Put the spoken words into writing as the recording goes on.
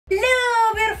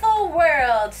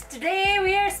world. Today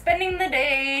we are spending the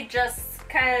day just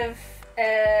kind of,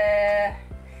 I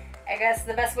guess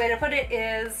the best way to put it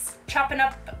is chopping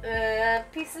up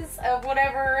pieces of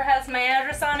whatever has my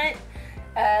address on it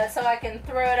so I can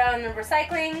throw it out in the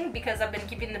recycling, because I've been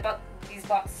keeping these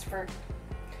boxes for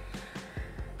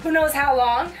who knows how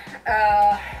long.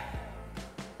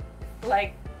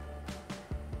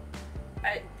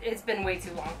 It's been way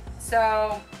too long.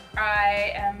 So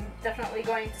I am definitely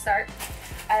going to start.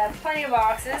 I have plenty of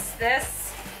boxes.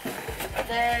 This,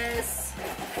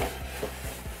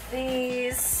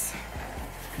 these,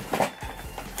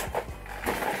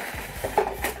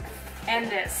 and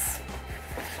this.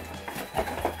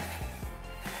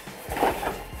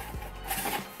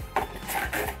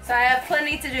 So I have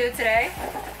plenty to do today.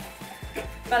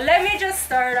 But let me just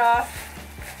start off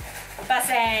by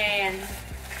saying,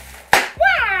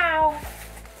 wow!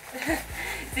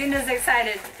 Zena's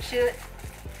excited.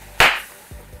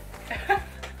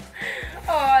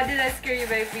 Oh, did I scare you,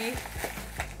 baby?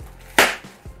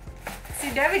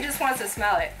 See, Debbie just wants to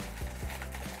smell it.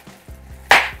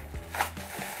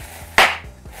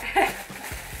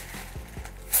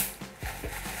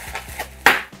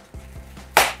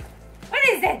 What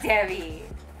is that, Debbie?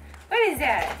 What is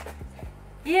that?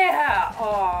 Yeah,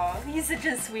 oh, he's such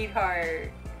a sweetheart.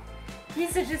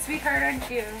 You're such a sweetheart, aren't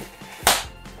you?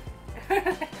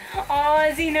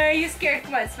 Oh, Zena, are you scared?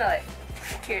 Come on, smell it.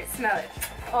 Here, smell it.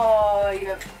 Oh,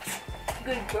 you're a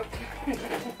good girl.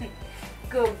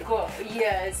 Good girl.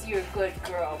 Yes, you're a good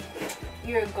girl.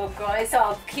 You're a good girl. It's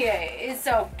okay. It's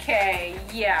okay.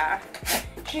 Yeah.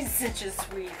 She's such a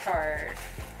sweetheart.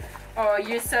 Oh,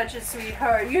 you're such a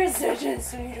sweetheart. You're such a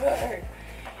sweetheart.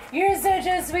 You're such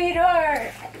a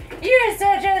sweetheart. You're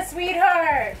such a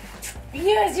sweetheart.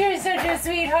 Yes, you're such a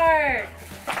sweetheart.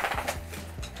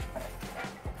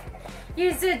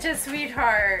 You're such a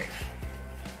sweetheart.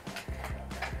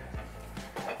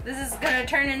 This is gonna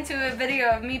turn into a video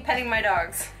of me petting my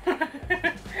dogs.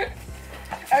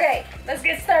 Okay, let's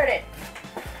get started.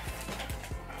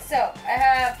 So I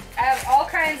have all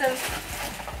kinds of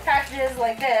packages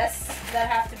like this that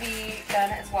have to be done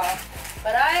as well.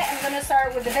 But I am gonna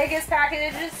start with the biggest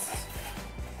packages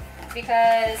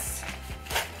because,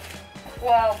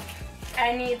 well,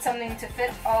 I need something to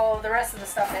fit all the rest of the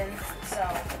stuff in, so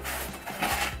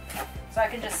I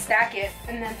can just stack it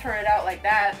and then throw it out like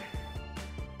that.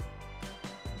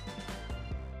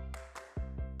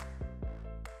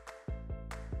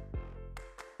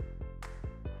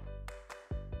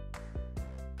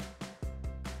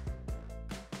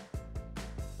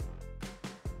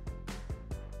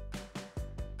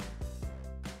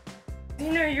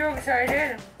 You know, you're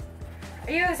excited.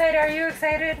 Are you excited? Are you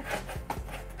excited?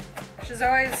 She's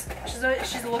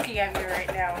looking at me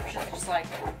right now. She's just like,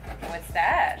 what's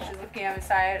that? She's looking at me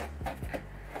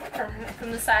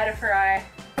from the side of her eye,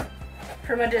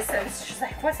 from a distance. She's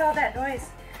like, what's all that noise?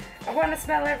 I want to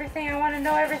smell everything. I want to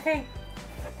know everything.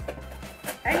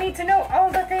 I need to know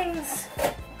all the things.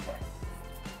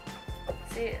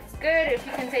 See, it's good if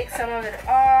you can take some of it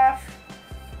off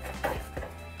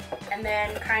and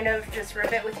then kind of just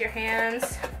rip it with your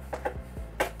hands,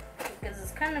 because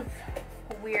it's kind of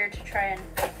weird to try and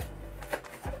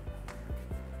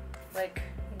like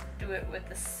do it with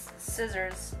the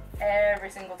scissors every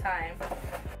single time.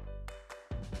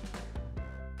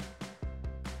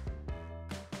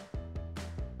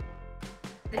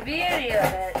 The beauty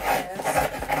of it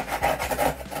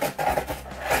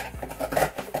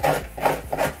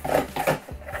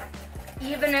is,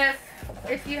 even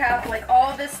if you have like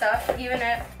all this stuff, even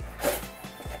if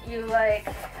you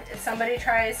if somebody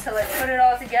tries to put it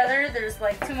all together, there's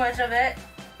too much of it,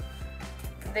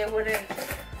 they wouldn't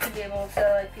be able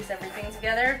to piece everything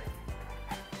together.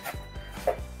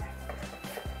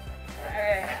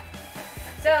 Alright,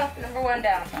 so number one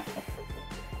down.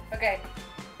 Okay,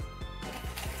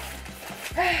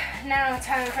 now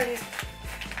time for these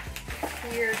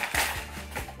weird,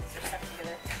 they're stuck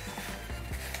together.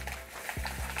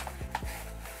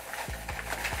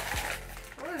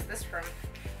 What was this from?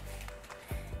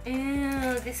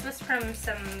 Ew, this was from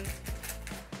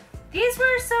these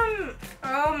were some,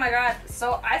 oh my god.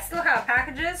 So I still have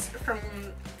packages from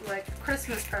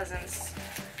Christmas presents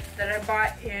that I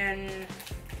bought in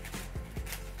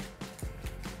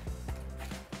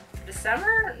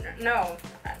December? No,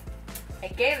 I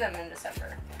gave them in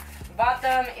December. Bought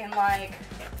them in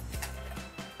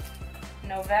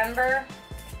November,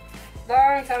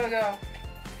 long time ago.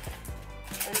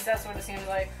 At least that's what it seems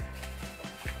like.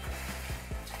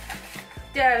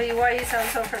 Debbie, why you sound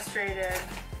so frustrated?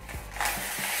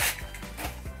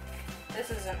 This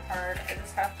isn't hard. I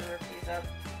just have to rip these up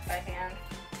by hand.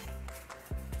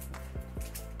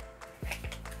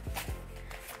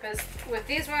 Because with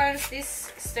these ones,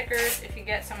 these stickers, if you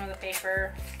get some of the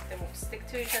paper, they won't stick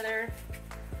to each other.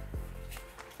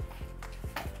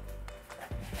 And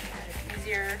it's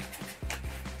easier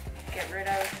to get rid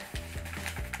of.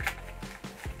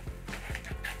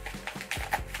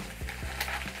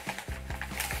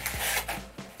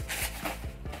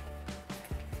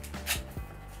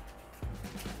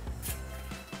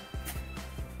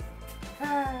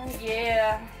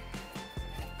 Yeah.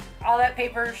 All that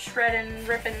paper shredding,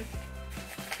 ripping.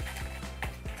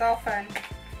 It's all fun.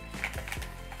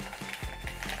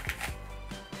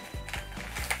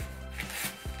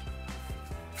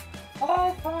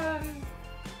 All fun.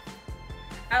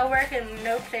 I work in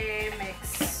no pay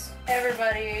makes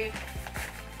everybody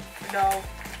know.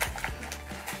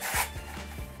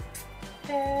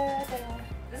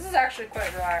 This is actually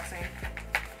quite relaxing.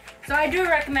 So I do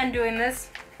recommend doing this,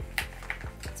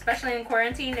 especially in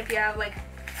quarantine if you have like,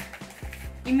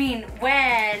 I'm even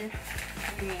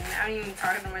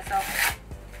talking to myself.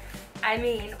 I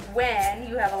mean, when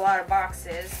you have a lot of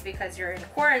boxes because you're in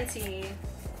quarantine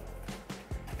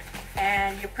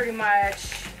and you're pretty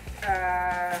much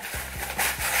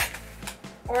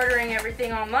ordering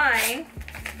everything online.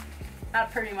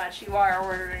 Not pretty much, you are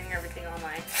ordering everything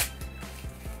online.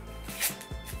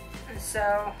 And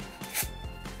so,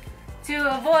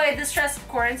 to avoid the stress of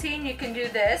quarantine, you can do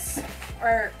this.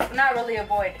 Or not really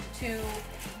avoid, to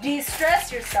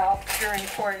de-stress yourself during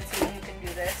quarantine, you can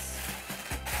do this.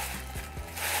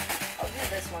 I'll do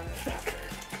this one after.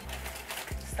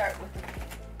 Start with,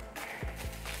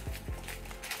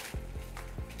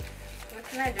 what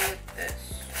can I do with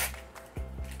this?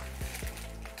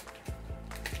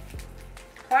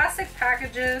 Plastic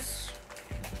packages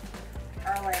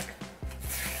are like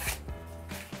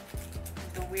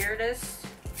the weirdest.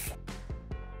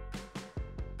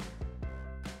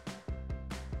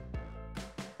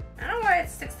 I don't know why it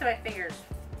sticks to my fingers.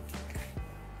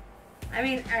 I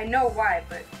mean, I know why,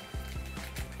 but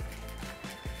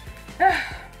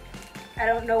I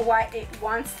don't know why it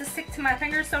wants to stick to my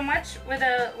fingers so much with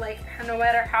a, like, no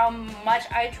matter how much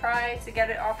I try to get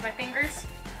it off my fingers.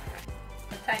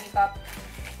 A tiny pop.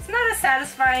 It's not as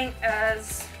satisfying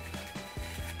as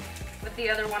with the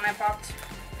other one I popped.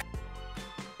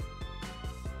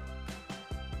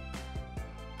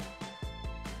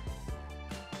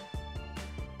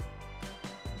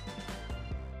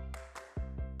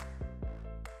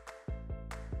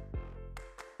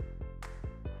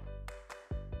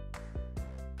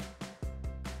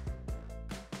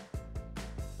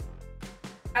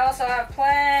 I also have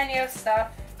plenty of stuff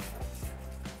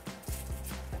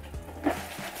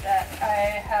that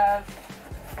I have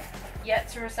yet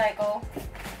to recycle.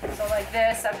 So like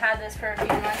this, I've had this for a few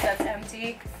months, that's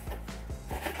empty.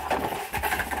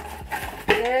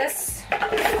 This,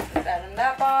 put that in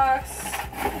that box.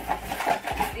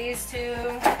 These two.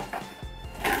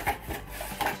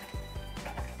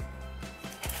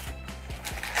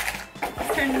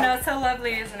 It's turned out so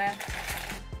lovely, isn't it?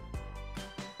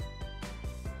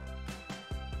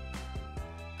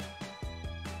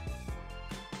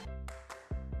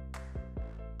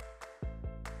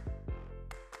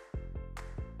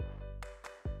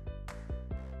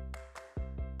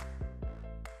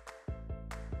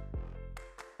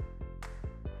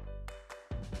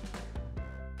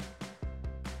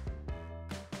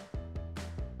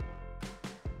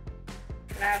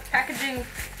 And I have packaging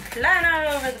flying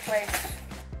all over the place.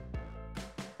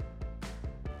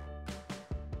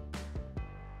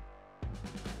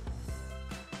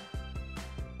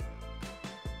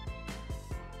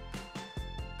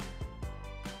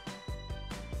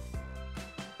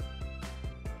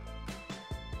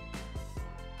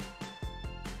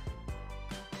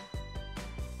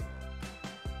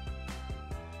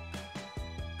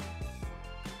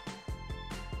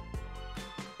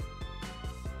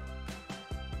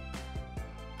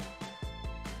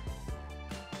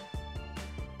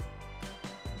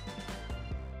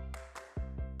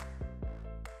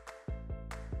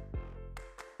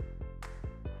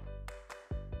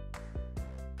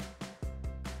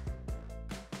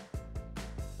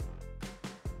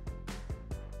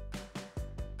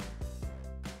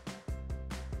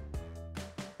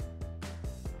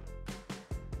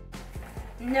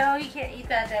 No, you can't eat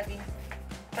that, Debbie.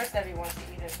 Of course Debbie wants to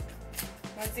eat it.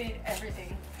 Wants to eat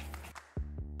everything.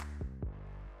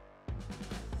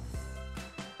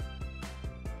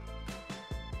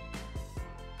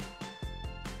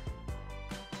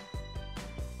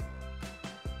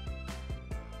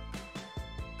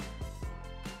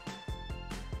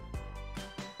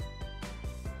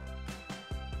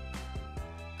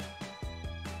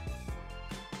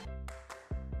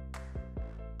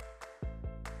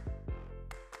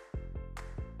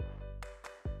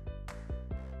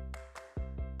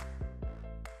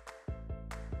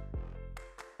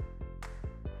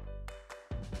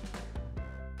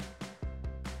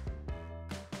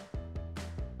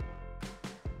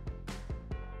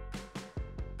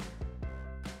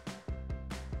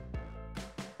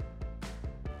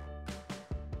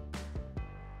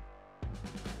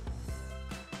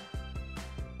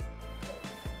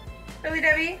 Really,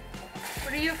 Debbie?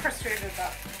 What are you frustrated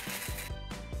about?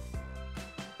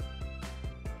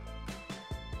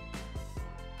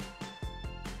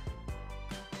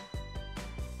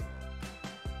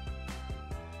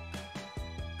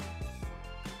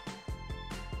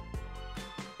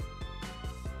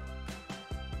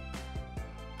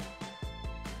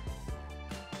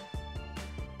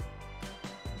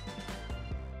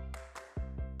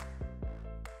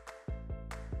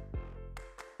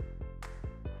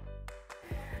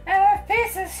 I have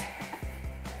pieces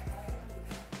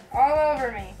all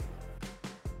over me.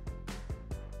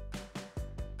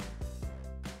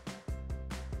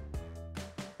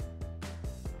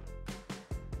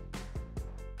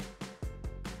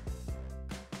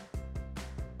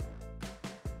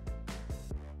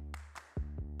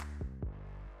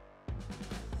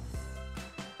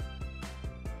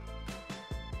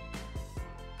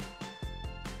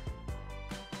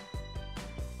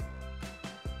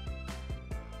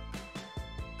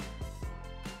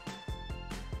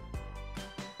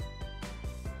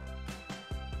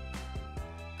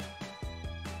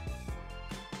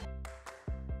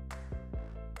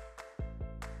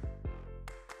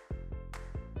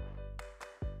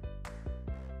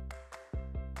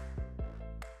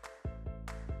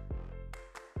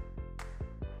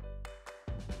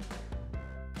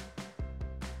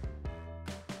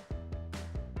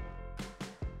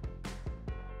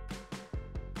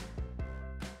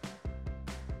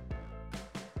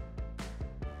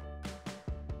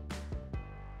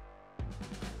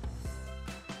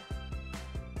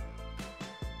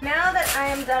 Now that I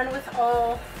am done with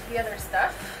all the other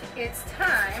stuff, it's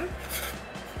time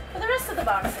for the rest of the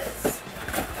boxes.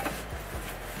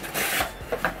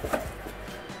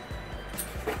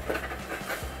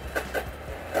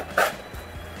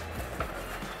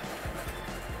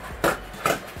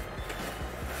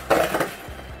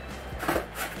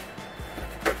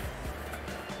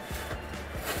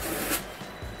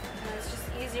 And it's just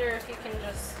easier if you can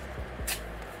just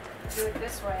do it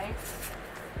this way.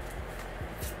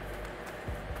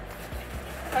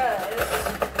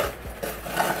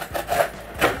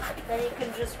 Then you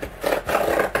can just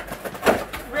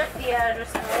rip the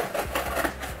address out.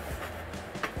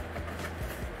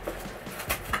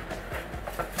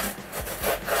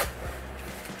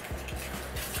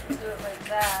 Do it like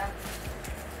that.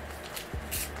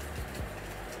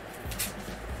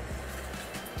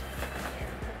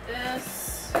 Put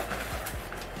this.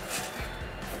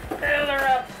 Fill her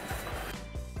up.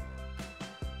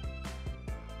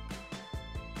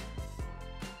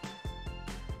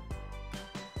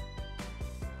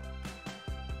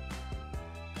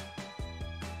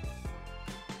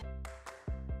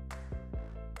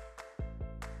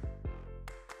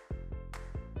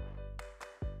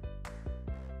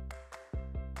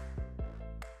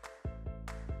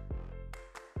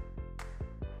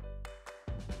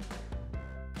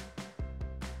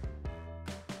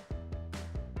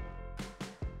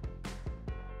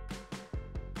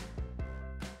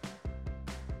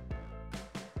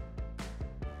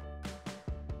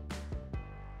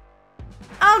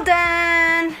 All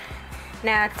done.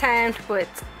 Now time to put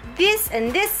this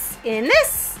and this in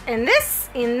this and this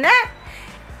in that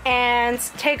and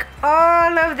take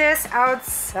all of this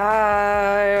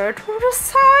outside to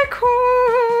recycle.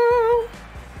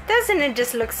 Doesn't it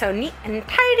just look so neat and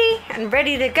tidy and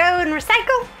ready to go and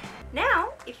recycle? Now,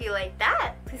 if you like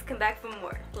that, please come back for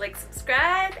more. Like,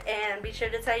 subscribe, and be sure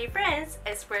to tell your friends.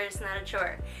 I swear it's not a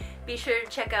chore. Be sure to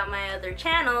check out my other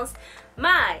channels,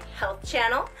 my health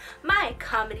channel, my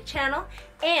comedy channel,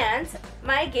 and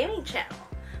my gaming channel.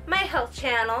 My health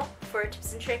channel for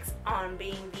tips and tricks on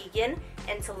being vegan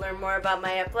and to learn more about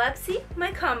my epilepsy,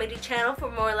 my comedy channel for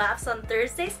more laughs on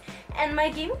Thursdays, and my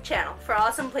gaming channel for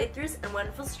awesome playthroughs and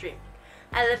wonderful streaming.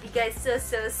 I love you guys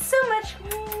so much.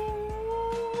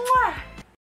 Mwah!